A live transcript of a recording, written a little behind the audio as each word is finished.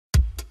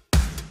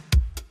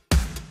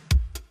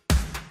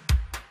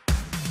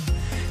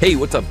Hey,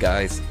 what's up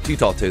guys?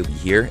 TooTallToby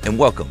here, and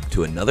welcome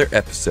to another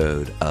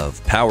episode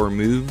of Power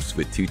Moves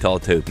with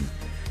TooTallToby.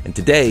 And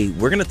today,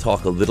 we're going to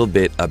talk a little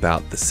bit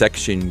about the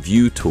section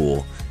view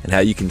tool and how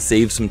you can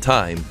save some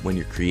time when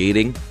you're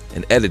creating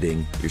and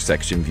editing your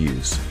section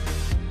views.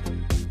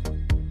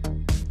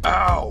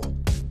 Ow!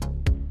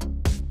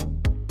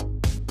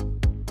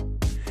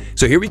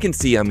 So here we can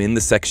see I'm in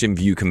the section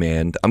view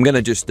command. I'm going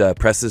to just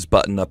press this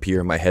button up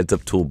here in my heads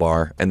up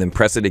toolbar and then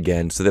press it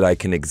again so that I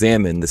can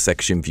examine the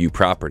section view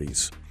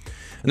properties.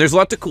 And there's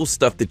lots of cool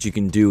stuff that you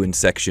can do in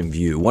section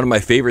view. One of my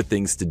favorite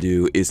things to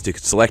do is to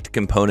select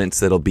components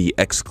that'll be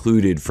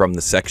excluded from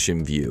the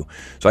section view.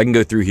 So I can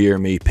go through here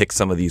and maybe pick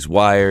some of these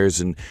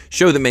wires and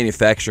show the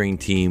manufacturing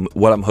team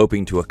what I'm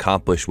hoping to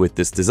accomplish with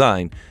this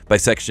design by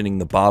sectioning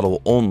the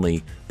bottle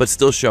only, but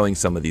still showing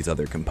some of these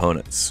other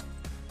components.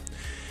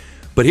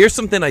 But here's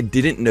something I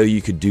didn't know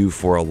you could do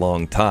for a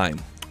long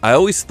time. I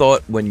always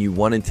thought when you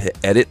wanted to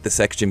edit the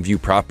section view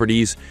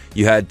properties,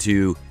 you had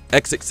to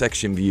exit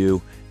section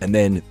view and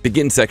then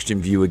begin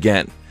section view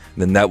again.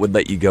 And then that would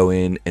let you go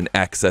in and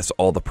access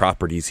all the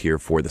properties here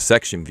for the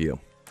section view.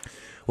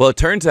 Well, it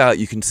turns out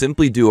you can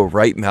simply do a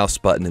right mouse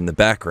button in the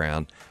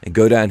background and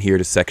go down here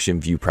to section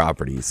view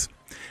properties.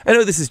 I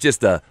know this is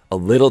just a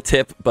little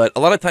tip, but a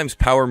lot of times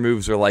power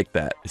moves are like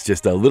that. It's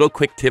just a little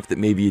quick tip that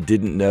maybe you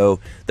didn't know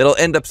that'll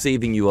end up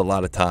saving you a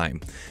lot of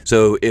time.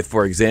 So if,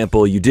 for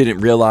example, you didn't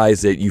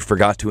realize that you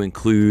forgot to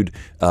include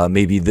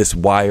maybe this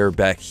wire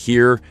back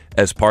here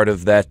as part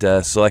of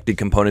that selected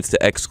components to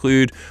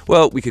exclude,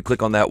 well, we could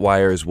click on that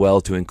wire as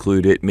well to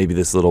include it, maybe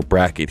this little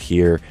bracket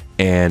here,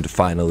 and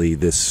finally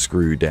this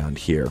screw down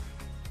here.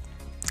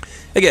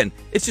 Again,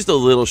 it's just a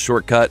little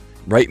shortcut.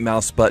 Right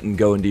mouse button,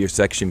 go into your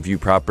section view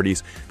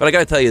properties. But I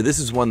gotta tell you, this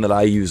is one that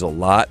I use a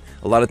lot.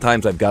 A lot of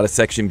times I've got a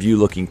section view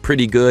looking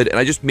pretty good and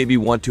I just maybe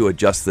want to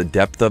adjust the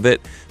depth of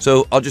it.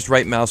 So I'll just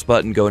right mouse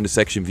button, go into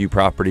section view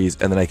properties,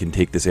 and then I can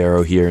take this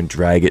arrow here and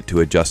drag it to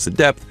adjust the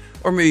depth,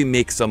 or maybe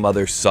make some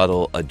other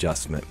subtle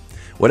adjustment.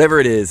 Whatever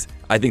it is,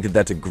 I think that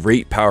that's a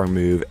great power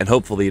move, and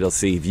hopefully it'll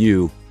save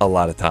you a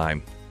lot of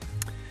time.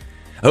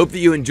 I hope that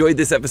you enjoyed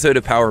this episode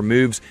of Power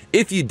Moves.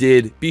 If you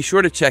did, be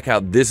sure to check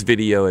out this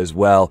video as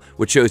well,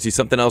 which shows you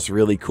something else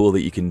really cool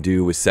that you can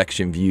do with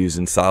section views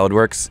in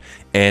SOLIDWORKS.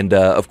 And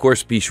of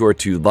course, be sure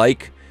to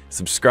like,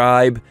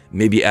 subscribe,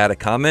 maybe add a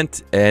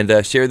comment,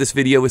 and share this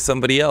video with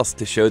somebody else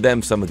to show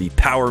them some of the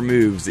power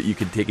moves that you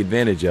can take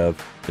advantage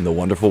of in the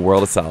wonderful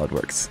world of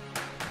SOLIDWORKS.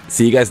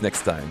 See you guys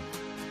next time.